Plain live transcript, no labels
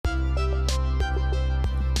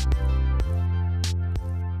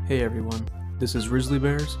Hey everyone, this is Grizzly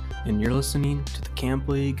Bears, and you're listening to the Camp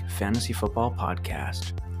League Fantasy Football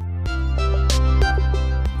Podcast.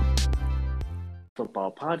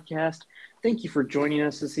 Football Podcast. Thank you for joining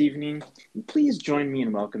us this evening. Please join me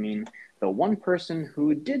in welcoming the one person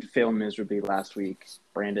who did fail miserably last week,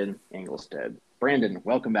 Brandon Engelstead. Brandon,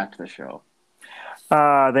 welcome back to the show.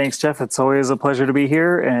 Thanks, Jeff. It's always a pleasure to be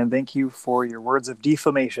here, and thank you for your words of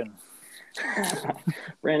defamation.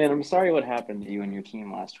 Brandon, I'm sorry what happened to you and your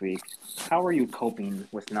team last week. How are you coping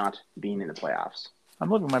with not being in the playoffs? I'm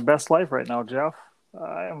living my best life right now, Jeff.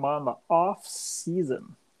 I am on the off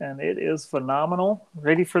season, and it is phenomenal.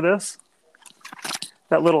 Ready for this?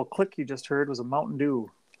 That little click you just heard was a Mountain Dew,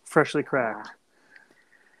 freshly cracked.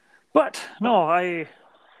 But no, I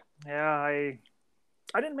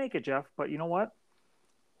didn't make it, Jeff. But you know what?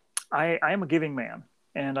 I am a giving man.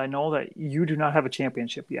 And I know that you do not have a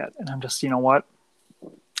championship yet. And I'm just, you know what?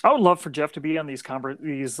 I would love for Jeff to be on these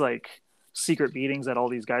like secret meetings at all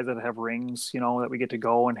these guys that have rings, that we get to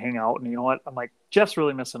go and hang out. And you know what? I'm like, Jeff's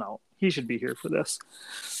really missing out. He should be here for this.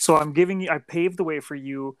 So I paved the way for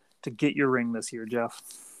you to get your ring this year, Jeff.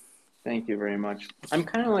 Thank you very much. I'm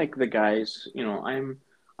kind of like the guys, I'm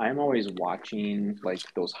always watching like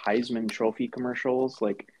those Heisman Trophy commercials,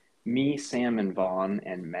 like me, Sam, and Vaughn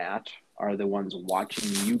and Matt are the ones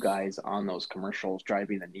watching you guys on those commercials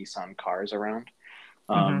driving the Nissan cars around.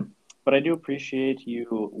 But I do appreciate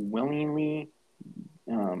you willingly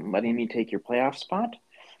letting me take your playoff spot.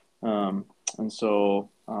 And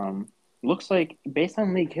so looks like based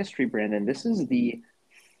on league history, Brandon, this is the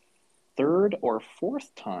third or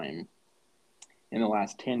fourth time in the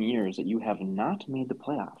last 10 years that you have not made the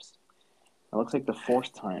playoffs. It looks like the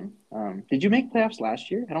fourth time. Did you make playoffs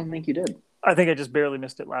last year? I don't think you did. I think I just barely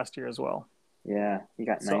missed it last year as well. Yeah, you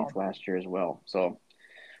got ninth last year as well. So,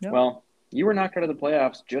 yep. Well, you were knocked out of the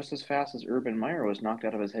playoffs just as fast as Urban Meyer was knocked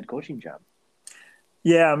out of his head coaching job.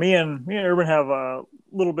 Yeah, me and Urban have a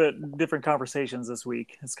little bit different conversations this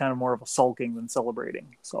week. It's kind of more of a sulking than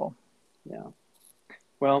celebrating. So, yeah.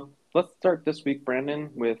 Well, let's start this week, Brandon,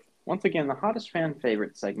 with once again the hottest fan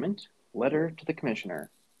favorite segment, Letter to the Commissioner.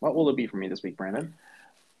 What will it be for me this week, Brandon?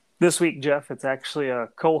 This week, Jeff, it's actually a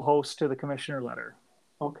co-host to the Commissioner letter.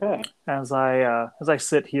 Okay. As I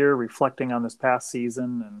sit here reflecting on this past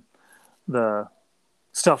season and the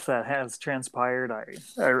stuff that has transpired, I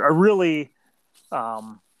really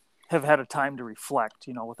have had a time to reflect,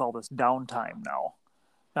 with all this downtime now,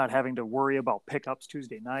 not having to worry about pickups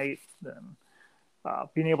Tuesday night, and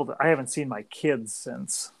being able to. I haven't seen my kids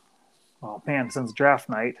since draft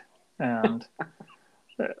night, and.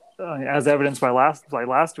 As evidenced by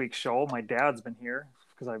last week's show, my dad's been here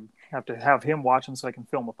because I have to have him watch them so I can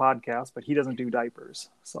film a podcast, but he doesn't do diapers.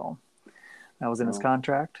 So that was in his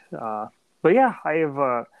contract. But yeah, I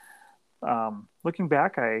have, looking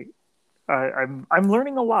back, I'm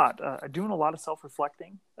learning a lot, doing a lot of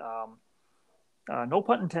self-reflecting. No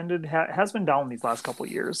pun intended, has been down these last couple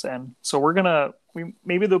of years. And so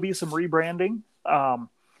maybe there'll be some rebranding.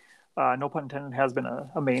 No pun intended, has been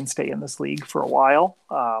a mainstay in this league for a while.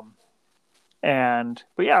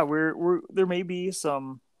 But yeah, there may be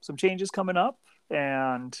some changes coming up,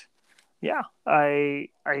 and yeah, I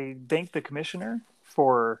thank the commissioner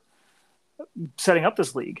for setting up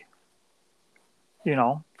this league,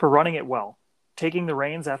 for running it well, taking the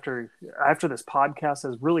reins after this podcast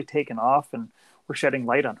has really taken off, and we're shedding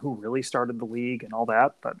light on who really started the league and all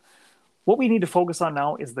that. But what we need to focus on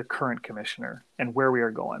now is the current commissioner and where we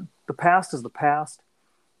are going. The past is the past,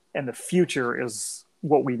 and the future is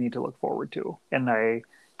what we need to look forward to. And I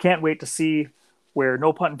can't wait to see where,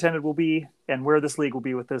 no pun intended, will be and where this league will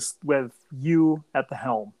be with you at the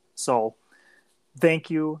helm. So thank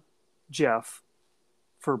you, Jeff,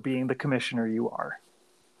 for being the commissioner you are.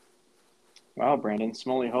 Wow, Brandon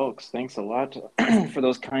Smoley Hoax, thanks a lot for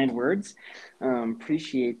those kind words.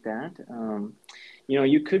 Appreciate that.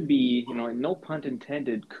 You could be, no pun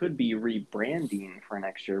intended, could be rebranding for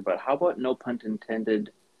next year, but how about no pun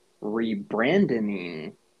intended,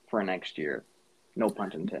 rebrandoning for next year? No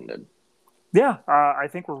pun intended. Yeah, I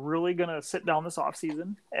think we're really going to sit down this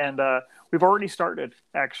offseason, and we've already started,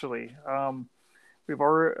 actually.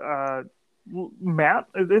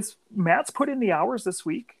 Matt's put in the hours this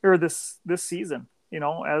week, or this season,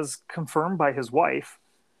 as confirmed by his wife.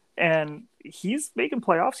 And he's making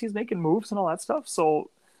playoffs, he's making moves and all that stuff.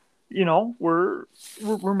 So, we're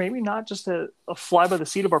maybe not just a fly by the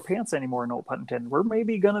seat of our pants anymore, no pun intended. We're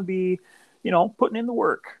maybe going to be, putting in the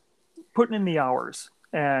work, putting in the hours,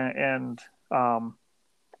 and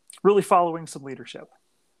really following some leadership.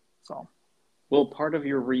 So, will part of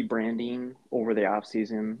your rebranding over the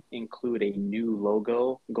offseason include a new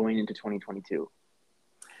logo going into 2022?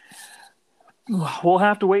 We'll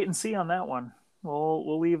have to wait and see on that one.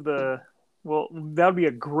 We'll leave that'd be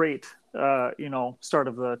a great start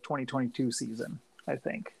of the 2022 season. I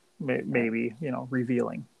think maybe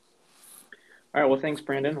revealing. All right. Well, thanks,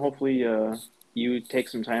 Brandon. Hopefully, you take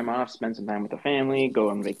some time off, spend some time with the family, go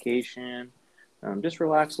on vacation, just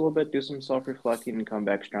relax a little bit, do some self-reflecting, and come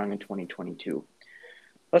back strong in 2022.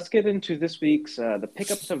 Let's get into this week's the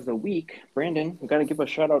pickups of the week. Brandon, we've got to give a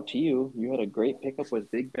shout out to you. You had a great pickup with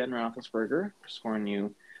Big Ben Roethlisberger, scoring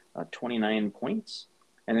you 29 points.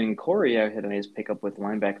 And then Corey, I had a nice pickup with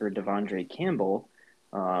linebacker Devondre Campbell,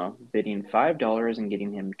 bidding $5 and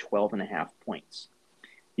getting him 12.5 points.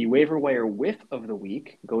 The waiver wire whiff of the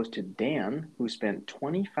week goes to Dan, who spent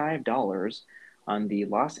 $25 on the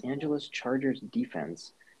Los Angeles Chargers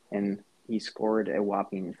defense, and he scored a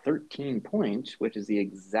whopping 13 points, which is the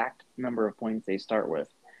exact number of points they start with.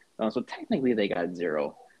 So technically they got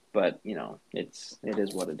 0, but it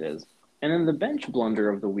is what it is. And then the bench blunder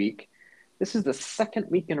of the week. This is the second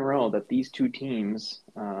week in a row that these two teams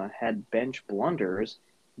had bench blunders.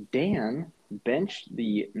 Dan benched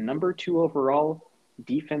the number 2 overall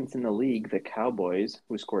defense in the league, the Cowboys,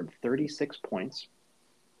 who scored 36 points.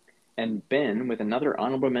 And Ben, with another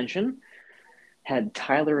honorable mention, had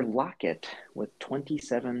Tyler Lockett with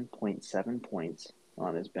 27.7 points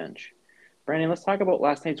on his bench. Brandon, let's talk about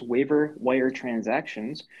last night's waiver wire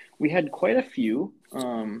transactions. We had quite a few,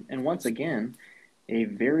 and once again, a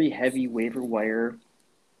very heavy waiver wire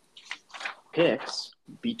picks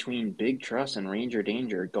between Big Trust and Ranger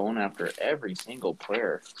Danger, going after every single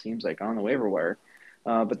player, seems like, on the waiver wire.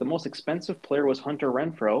 But the most expensive player was Hunter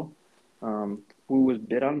Renfrow, who was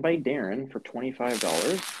bid on by Darren for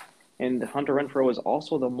 $25. And Hunter Renfrow was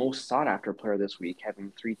also the most sought-after player this week,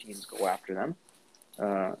 having 3 teams go after them.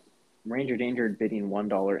 Ranger Danger bidding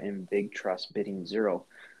 $1 and Big Trust bidding 0.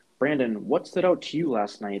 Brandon, what stood out to you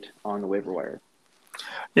last night on the waiver wire?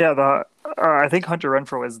 Yeah, I think Hunter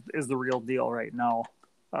Renfrow is the real deal right now.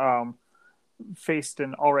 Faced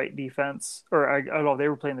an all right defense, or I don't know, they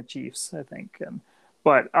were playing the Chiefs, I think,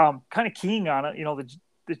 but kind of keying on it.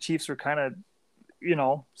 The Chiefs were kind of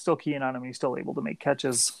still keying on him. He's still able to make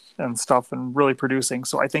catches and stuff and really producing.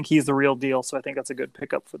 So I think he's the real deal. So I think that's a good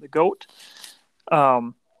pickup for the GOAT.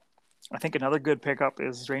 I think another good pickup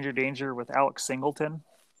is Ranger Danger with Alex Singleton.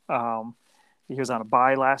 He was on a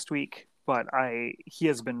bye last week, but he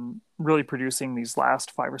has been really producing these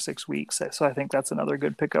last 5 or 6 weeks. So I think that's another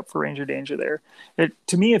good pickup for Ranger Danger there.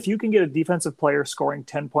 To me, if you can get a defensive player scoring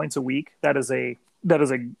 10 points a week, that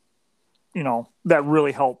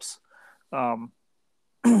really helps.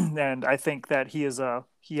 And I think that he has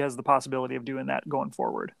the possibility of doing that going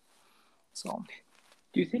forward. So,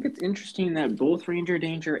 do you think it's interesting that both Ranger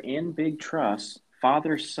Danger and Big Trust,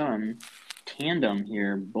 father-son tandem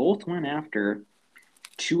here, both went after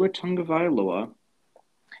Tua Tagovailoa?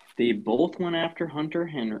 They both went after Hunter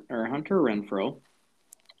Renfrow,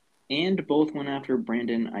 and both went after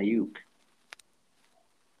Brandon Ayuk.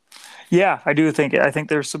 Yeah, I think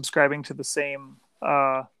they're subscribing to the same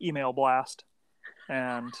email blast.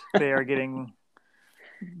 And they are getting,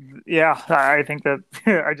 I think that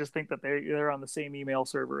I just think that they're on the same email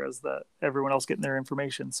server as everyone else getting their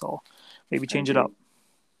information. So maybe change it up.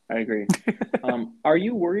 I agree. Are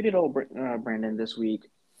you worried at all, Brandon, this week?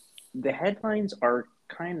 The headlines are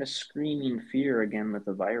kind of screaming fear again with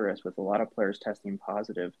the virus, with a lot of players testing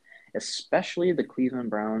positive, especially the Cleveland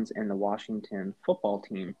Browns and the Washington football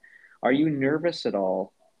team. Are you nervous at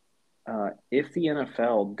all if the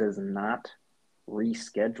NFL does not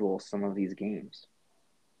reschedule some of these games?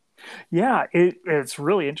 Yeah, it's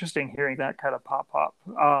really interesting hearing that kind of pop up.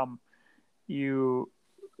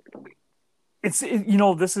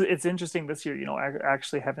 It's interesting this year,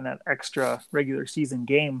 actually having that extra regular season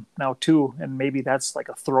game now too, and maybe that's like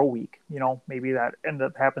a throw week. Maybe that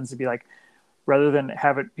happens to be like, rather than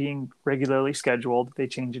have it being regularly scheduled, they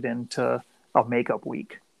change it into a makeup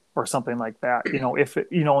week or something like that. If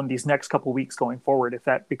in these next couple weeks going forward, if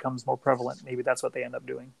that becomes more prevalent, maybe that's what they end up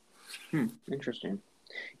doing. Interesting.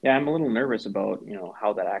 Yeah, I'm a little nervous about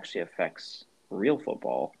how that actually affects real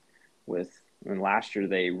football. Last year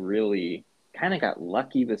they really kind of got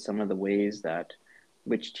lucky with some of the ways that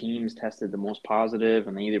which teams tested the most positive,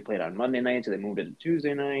 and they either played on Monday night, so they moved it to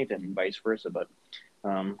Tuesday night, and vice versa. But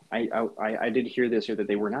I did hear this year that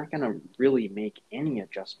they were not going to really make any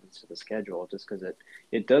adjustments to the schedule, just because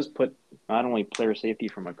it does put not only player safety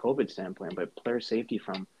from a COVID standpoint, but player safety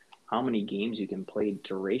from how many games you can play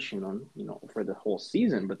duration on, for the whole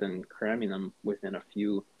season, but then cramming them within a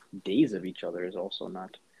few days of each other is also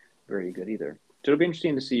not very good either. So it'll be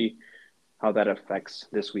interesting to see how that affects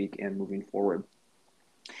this week and moving forward.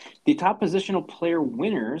 The top positional player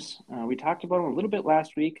winners, we talked about them a little bit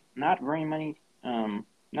last week. Not very many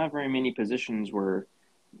positions were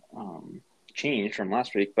changed from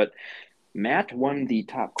last week, but Matt won the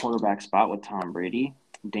top quarterback spot with Tom Brady.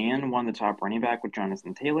 Dan won the top running back with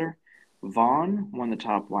Jonathan Taylor. Vaughn won the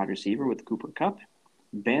top wide receiver with Cooper Kupp.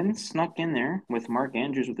 Ben snuck in there with Mark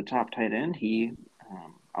Andrews with the top tight end. He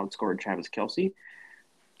outscored Travis Kelce.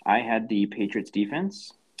 I had the Patriots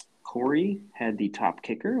defense. Corey had the top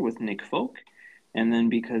kicker with Nick Folk. And then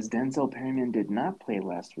because Denzel Perryman did not play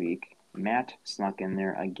last week, Matt snuck in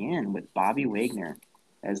there again with Bobby Wagner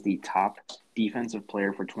as the top defensive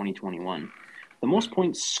player for 2021. The most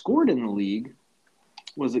points scored in the league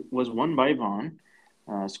was won by Vaughn,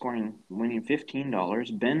 winning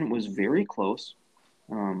 $15. Ben was very close.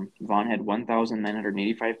 Vaughn had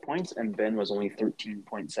 1,985 points, and Ben was only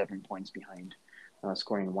 13.7 points behind,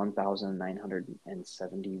 scoring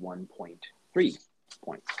 1,971.3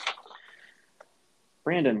 points.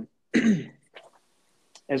 Brandon,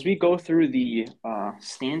 as we go through the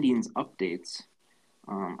standings updates,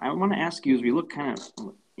 I want to ask you, as we look kind of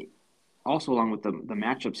also along with the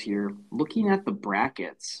matchups here, looking at the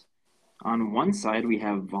brackets, on one side we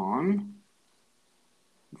have Vaughn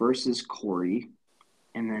versus Corey,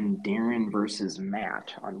 and then Darren versus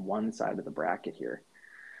Matt on one side of the bracket here.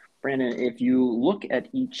 Brandon, if you look at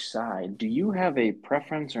each side, do you have a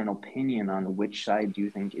preference or an opinion on which side do you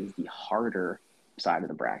think is the harder side of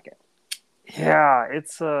the bracket? Yeah,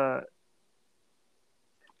 it's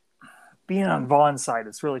being on Vaughn's side,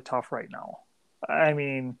 it's really tough right now. I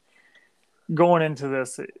mean, going into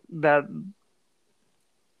this, that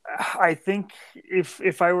I think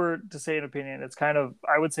if I were to say an opinion, it's kind of,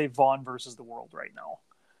 I would say Vaughn versus the world right now.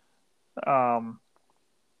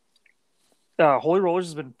 Holy Rollers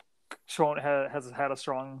has been has had a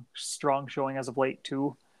strong showing as of late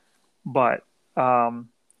too, but I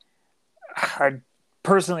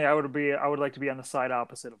personally I would like to be on the side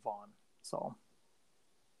opposite of Vaughn. So,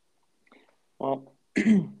 well,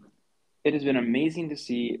 it has been amazing to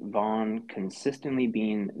see Vaughn consistently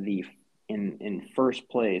being in first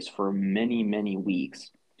place for many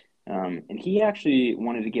weeks. And he actually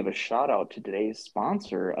wanted to give a shout out to today's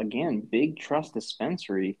sponsor. Again, Big Trust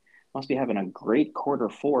Dispensary must be having a great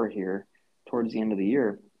Q4 here towards the end of the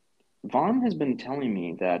year. Vaughn has been telling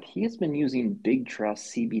me that he has been using Big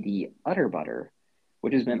Trust CBD Udder Butter,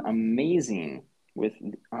 which has been amazing with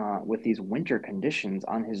these winter conditions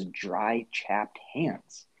on his dry, chapped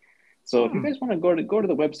hands. So if you guys want to go to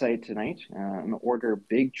the website tonight and order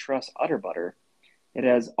Big Trust Udder Butter, it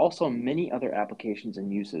has also many other applications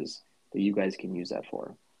and uses that you guys can use that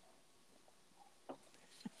for.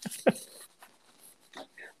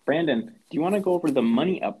 Brandon, do you want to go over the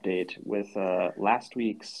money update with last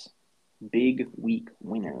week's big week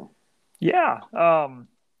winner? Yeah,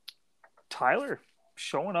 Tyler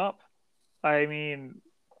showing up. I mean,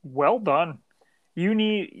 well done.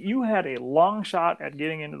 You had a long shot at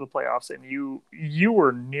getting into the playoffs, and you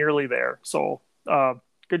were nearly there. So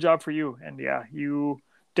good job for you. And yeah, you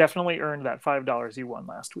definitely earned that $5 you won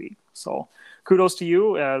last week. So kudos to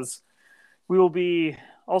you, as we will be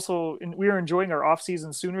we are enjoying our off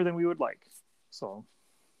season sooner than we would like. So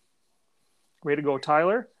way to go,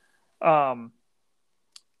 Tyler.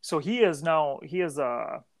 So he has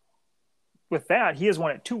with that, he has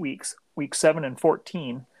won it 2 weeks, week 7 and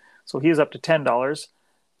 14. So he is up to $10.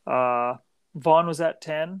 Vaughn was at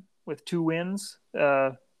 10 with 2 wins,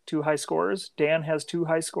 2 high scores. Dan has 2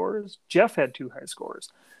 high scores. Jeff had 2 high scores.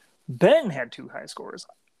 Ben had 2 high scores.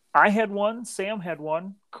 I had 1. Sam had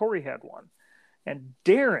 1. Corey had 1. And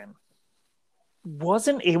Darren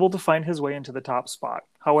wasn't able to find his way into the top spot.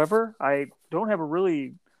 However, I don't have a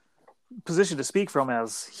really position to speak from,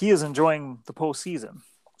 as he is enjoying the postseason.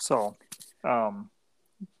 So,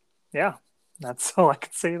 yeah, that's all I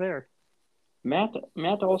could say there. Matt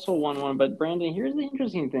also won one, but Brandon, here's the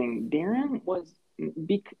interesting thing. Darren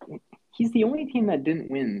he's the only team that didn't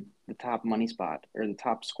win the top money spot or the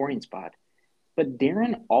top scoring spot. But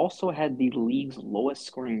Darren also had the league's lowest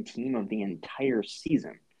scoring team of the entire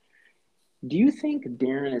season. Do you think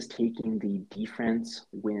Darren is taking the defense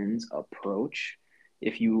wins approach?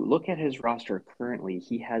 If you look at his roster currently,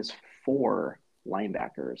 he has 4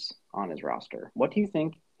 linebackers on his roster. What do you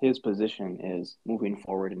think his position is moving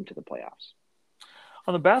forward into the playoffs?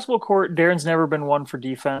 On the basketball court, Darren's never been one for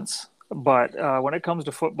defense. But when it comes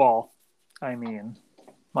to football, I mean,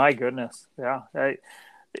 my goodness. Yeah.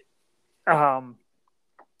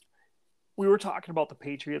 We were talking about the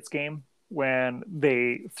Patriots game when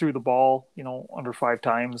they threw the ball, under 5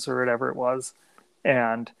 times or whatever it was.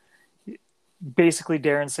 And basically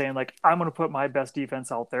Darren saying, like, I'm going to put my best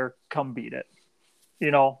defense out there, come beat it.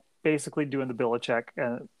 basically doing the Belichick,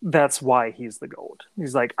 and that's why he's the GOAT.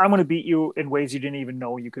 He's like, I'm going to beat you in ways you didn't even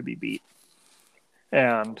know you could be beat.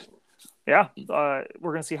 And yeah, we're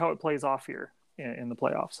going to see how it plays off here in the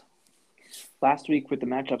playoffs. Last week with the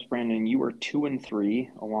matchups, Brandon, you were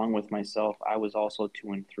 2-3, along with myself. I was also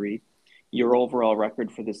 2-3. Your overall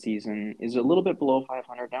record for the season is a little bit below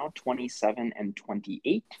 500 now,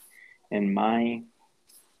 27-28, and my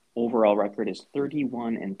overall record is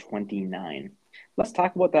 31-29. Let's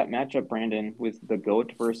talk about that matchup, Brandon, with the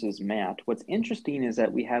GOAT versus Matt. What's interesting is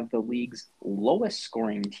that we have the league's lowest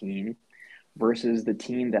scoring team versus the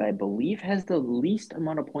team that I believe has the least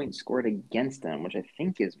amount of points scored against them, which I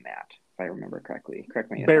think is Matt, if I remember correctly.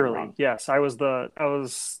 Correct me if I'm Barely. wrong. Yes, I was the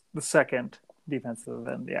second defensive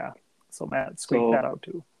end. Yeah, so Matt squeaked that out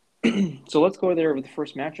too. So let's go there with the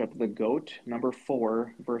first matchup: the GOAT, number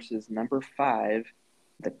 4 versus number 5,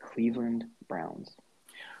 the Cleveland Browns.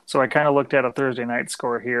 So I kind of looked at a Thursday night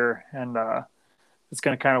score here, and it's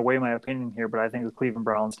going to kind of weigh my opinion here, but I think the Cleveland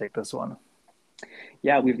Browns take this one.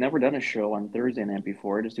 Yeah, we've never done a show on Thursday night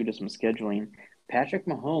before, just due to some scheduling. Patrick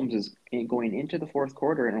Mahomes is going into the fourth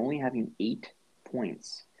quarter and only having 8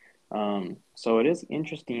 points. So it is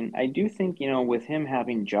interesting. I do think, with him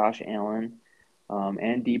having Josh Allen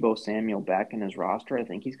and Deebo Samuel back in his roster, I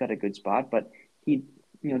think he's got a good spot. But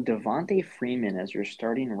Devontae Freeman as your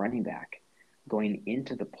starting running back going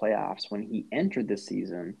into the playoffs when he entered the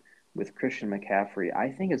season with Christian McCaffrey,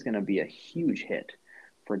 I think is going to be a huge hit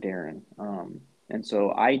for Darren. And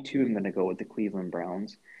so I, too, am going to go with the Cleveland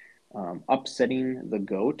Browns, upsetting the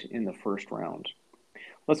GOAT in the first round.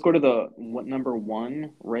 Let's go to the number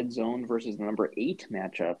 1 red zone versus the number 8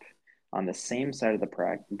 matchup on the same side of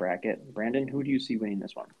the bracket. Brandon, who do you see winning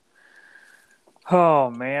this one?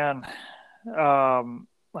 Oh, man.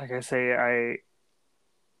 Like I say,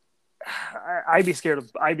 I'd be scared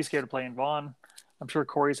of playing Vaughn. I'm sure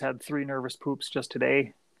Corey's had 3 nervous poops just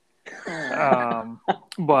today.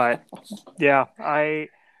 But yeah, I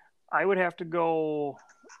would have to go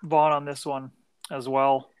Vaughn on this one as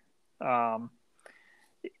well.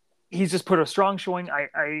 He's just put a strong showing.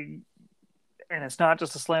 And it's not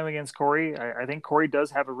just a slam against Corey. I think Corey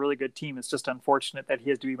does have a really good team. It's just unfortunate that he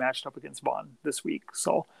has to be matched up against Vaughn this week.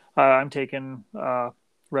 So I'm taking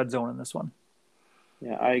red zone in this one.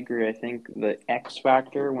 Yeah, I agree. I think the X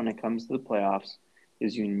factor when it comes to the playoffs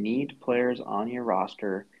is you need players on your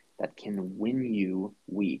roster that can win you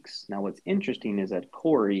weeks. Now, what's interesting is that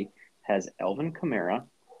Corey has Alvin Kamara,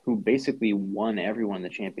 who basically won everyone the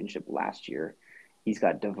championship last year. He's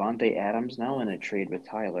got Devontae Adams now in a trade with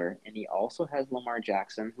Tyler, and he also has Lamar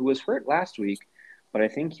Jackson, who was hurt last week, but I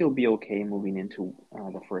think he'll be okay moving into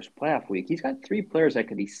the first playoff week. He's got 3 players that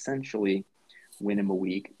could essentially win him a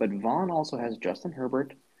week, but Vaughn also has Justin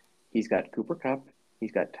Herbert. He's got Cooper Kupp.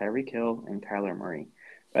 He's got Tyreek Hill and Kyler Murray.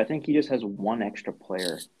 But I think he just has one extra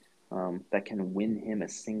player that can win him a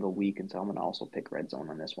single week, and so I'm going to also pick red zone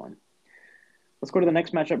on this one. Let's go to the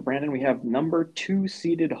next matchup, Brandon. We have number 2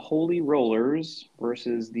 seeded Holy Rollers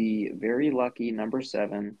versus the very lucky number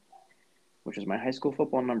 7, which is my high school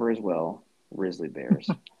football number as well, Grizzly Bears.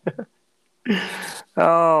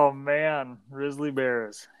 Oh, man. Grizzly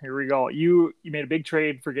Bears. Here we go. You made a big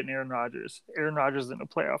trade for getting Aaron Rodgers. Aaron Rodgers is in a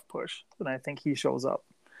playoff push, and I think he shows up.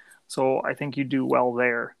 So I think you do well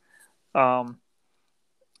there.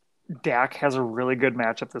 Dak has a really good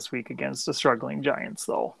matchup this week against the struggling Giants,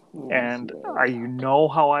 though. And you know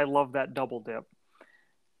how I love that double dip.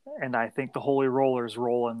 And I think the Holy Rollers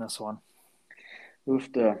roll in this one.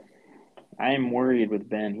 Oofta. I am worried with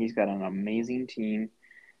Ben. He's got an amazing team,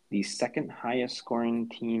 the second highest scoring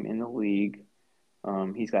team in the league.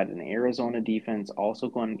 He's got an Arizona defense also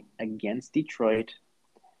going against Detroit.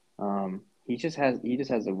 He just has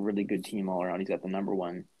a really good team all around. He's got the number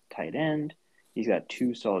 1 tight end. He's got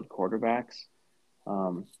 2 solid quarterbacks.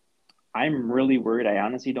 I'm really worried. I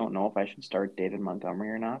honestly don't know if I should start David Montgomery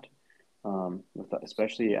or not.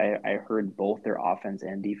 Especially, I heard both their offense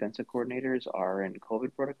and defensive coordinators are in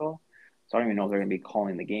COVID protocol, so I don't even know if they're going to be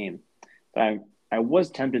calling the game. But I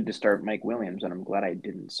was tempted to start Mike Williams, and I'm glad I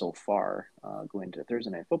didn't so far going to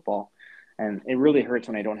Thursday Night Football. And it really hurts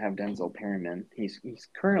when I don't have Denzel Perryman. He's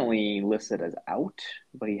currently listed as out,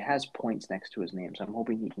 but he has points next to his name, so I'm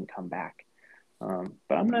hoping he can come back.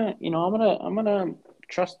 But I'm gonna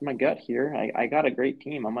trust my gut here. I got a great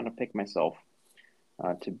team. I'm gonna pick myself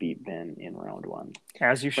to beat Ben in round 1.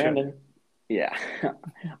 As you Brandon, should. Yeah,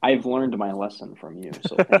 I've learned my lesson from you,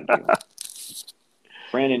 so thank you.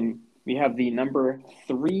 Brandon, we have the number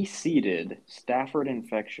 3 seeded Stafford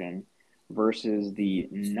Infection versus the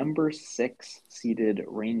number 6 seeded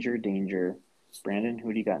Ranger Danger. Brandon,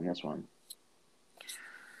 who do you got in this one?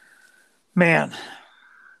 Man,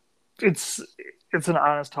 it's an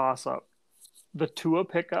honest toss up. The Tua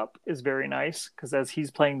pickup is very nice because as he's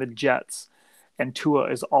playing the Jets, and Tua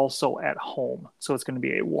is also at home, so it's going to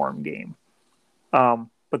be a warm game.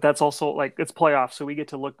 But that's also like it's playoffs, so we get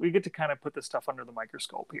to kind of put this stuff under the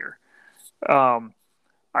microscope here.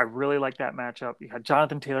 I really like that matchup. You had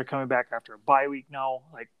Jonathan Taylor coming back after a bye week now,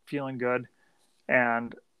 like feeling good,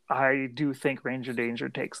 and I do think Ranger Danger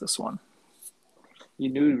takes this one. You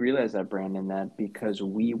do realize that, Brandon, that because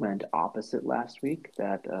we went opposite last week,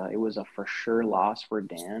 that it was a for sure loss for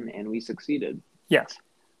Dan, and we succeeded. Yes.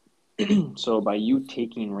 So by you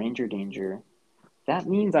taking Ranger Danger, that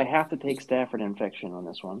means I have to take Stafford Infection on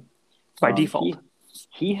this one. By default.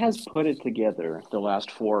 He has put it together the last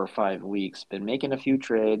 4 or 5 weeks, been making a few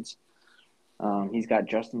trades. He's got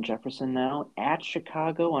Justin Jefferson now at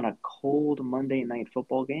Chicago on a cold Monday night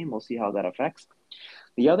football game. We'll see how that affects.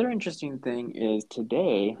 The other interesting thing is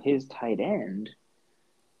today, his tight end,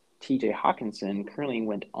 TJ Hawkinson, currently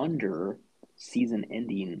went under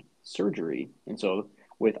season-ending surgery. And so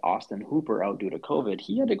with Austin Hooper out due to COVID,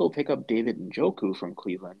 he had to go pick up David Njoku from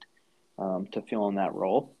Cleveland to fill in that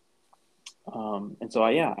role. And so,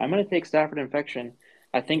 I'm going to take Stafford Infection.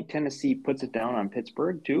 I think Tennessee puts it down on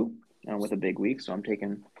Pittsburgh, too, with a big week. So I'm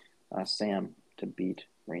taking Sam to beat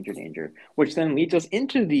Ranger Danger, which then leads us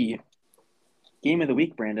into the game of the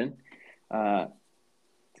week, Brandon.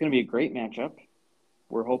 It's going to be a great matchup.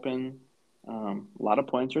 We're hoping a lot of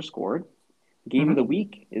points are scored. Game of the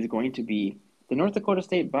week is going to be the North Dakota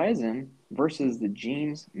State Bison versus the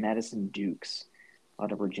James Madison Dukes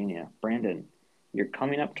out of Virginia. Brandon, you're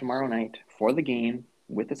coming up tomorrow night for the game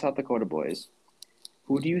with the South Dakota boys.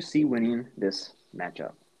 Who do you see winning this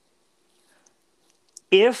matchup?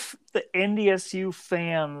 If the NDSU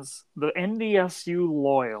fans, the NDSU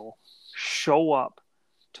loyal, show up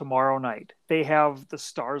tomorrow night, they have the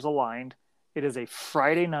stars aligned. It is a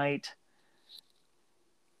Friday night.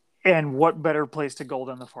 And what better place to go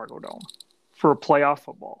than the Fargo Dome for a playoff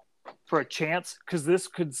football? For a chance, because this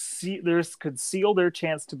could seal their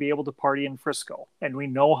chance to be able to party in Frisco, and we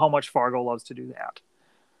know how much Fargo loves to do that.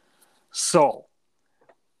 So,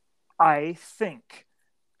 I think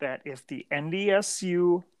that if the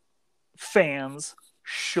NDSU fans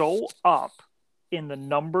show up in the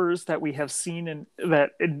numbers that we have seen,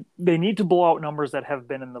 they need to blow out numbers that have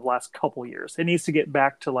been in the last couple years. It needs to get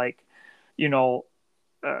back to like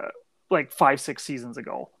 5-6 seasons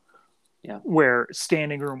ago. Yeah. Where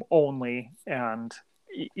standing room only, and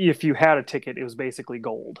if you had a ticket, it was basically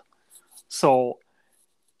gold. So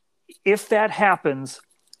if that happens,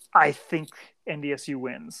 I think NDSU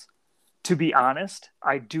wins. To be honest,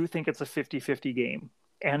 I do think it's a 50-50 game.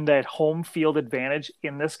 And that home field advantage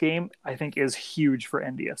in this game, I think, is huge for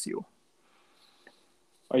NDSU.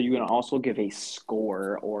 Are you going to also give a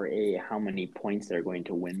score or how many points they're going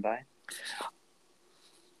to win by?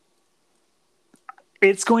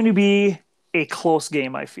 It's going to be a close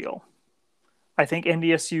game, I feel. I think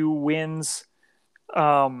NDSU wins.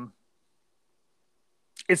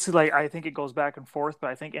 It's like, I think it goes back and forth, but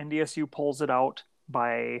I think NDSU pulls it out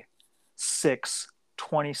by 6,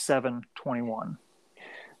 27-21.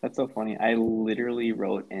 That's so funny. I literally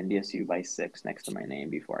wrote NDSU by 6 next to my name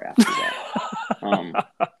before I asked you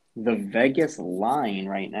that. The Vegas line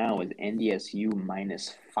right now is NDSU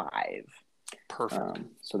 -5. Perfect.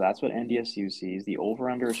 So that's what NDSU sees. The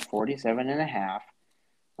over-under is 47.5.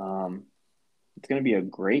 It's going to be a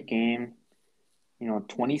great game.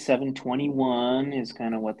 27-21 is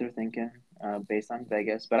kind of what they're thinking based on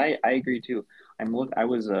Vegas. But I agree too. I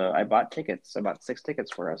bought tickets. I bought 6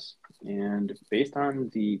 tickets for us, and based on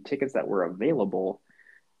the tickets that were available,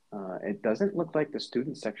 it doesn't look like the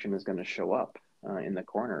student section is going to show up in the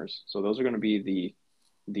corners. So those are going to be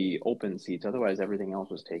the open seats. Otherwise, everything else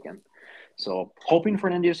was taken. So hoping for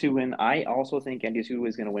an NDSU win. I also think NDSU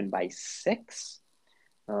is going to win by 6.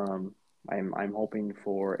 I'm hoping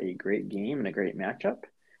for a great game and a great matchup.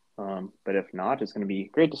 But if not, it's going to be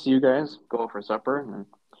great to see you guys go out for supper, and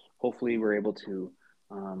hopefully we're able to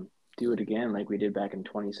do it again like we did back in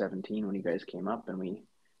 2017 when you guys came up and we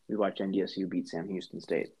watched NDSU beat Sam Houston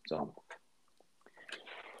State. So,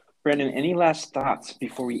 Brandon, any last thoughts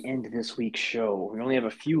before we end this week's show? We only have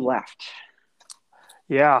a few left.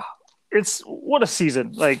 Yeah, what a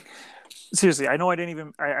season! Like, seriously, I know I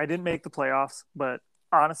didn't make the playoffs, but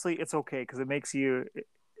honestly, it's okay because it makes you.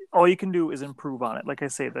 All you can do is improve on it. Like I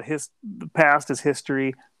say, the past is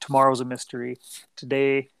history. Tomorrow's a mystery.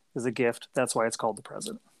 Today is a gift. That's why it's called the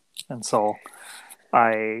present. And so,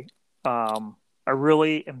 I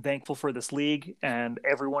really am thankful for this league and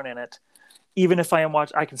everyone in it. Even if I am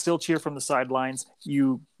I can still cheer from the sidelines.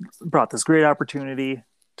 You brought this great opportunity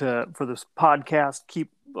for this podcast.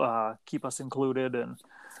 Keep keep us included. And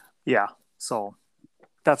yeah, so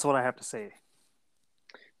that's what I have to say.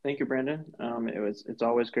 Thank you, Brandon. It's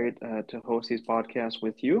always great to host these podcasts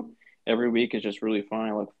with you. Every week is just really fun.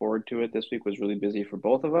 I look forward to it. This week was really busy for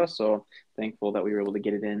both of us, so thankful that we were able to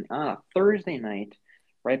get it in on a Thursday night,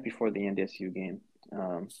 right before the NDSU game.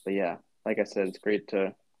 But yeah, like I said, it's great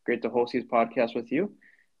to host these podcasts with you,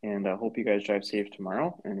 and I hope you guys drive safe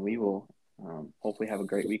tomorrow. And we will hopefully have a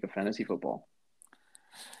great week of fantasy football.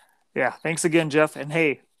 Yeah, thanks again, Jeff. And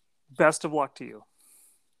hey, best of luck to you.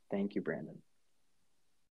 Thank you, Brandon.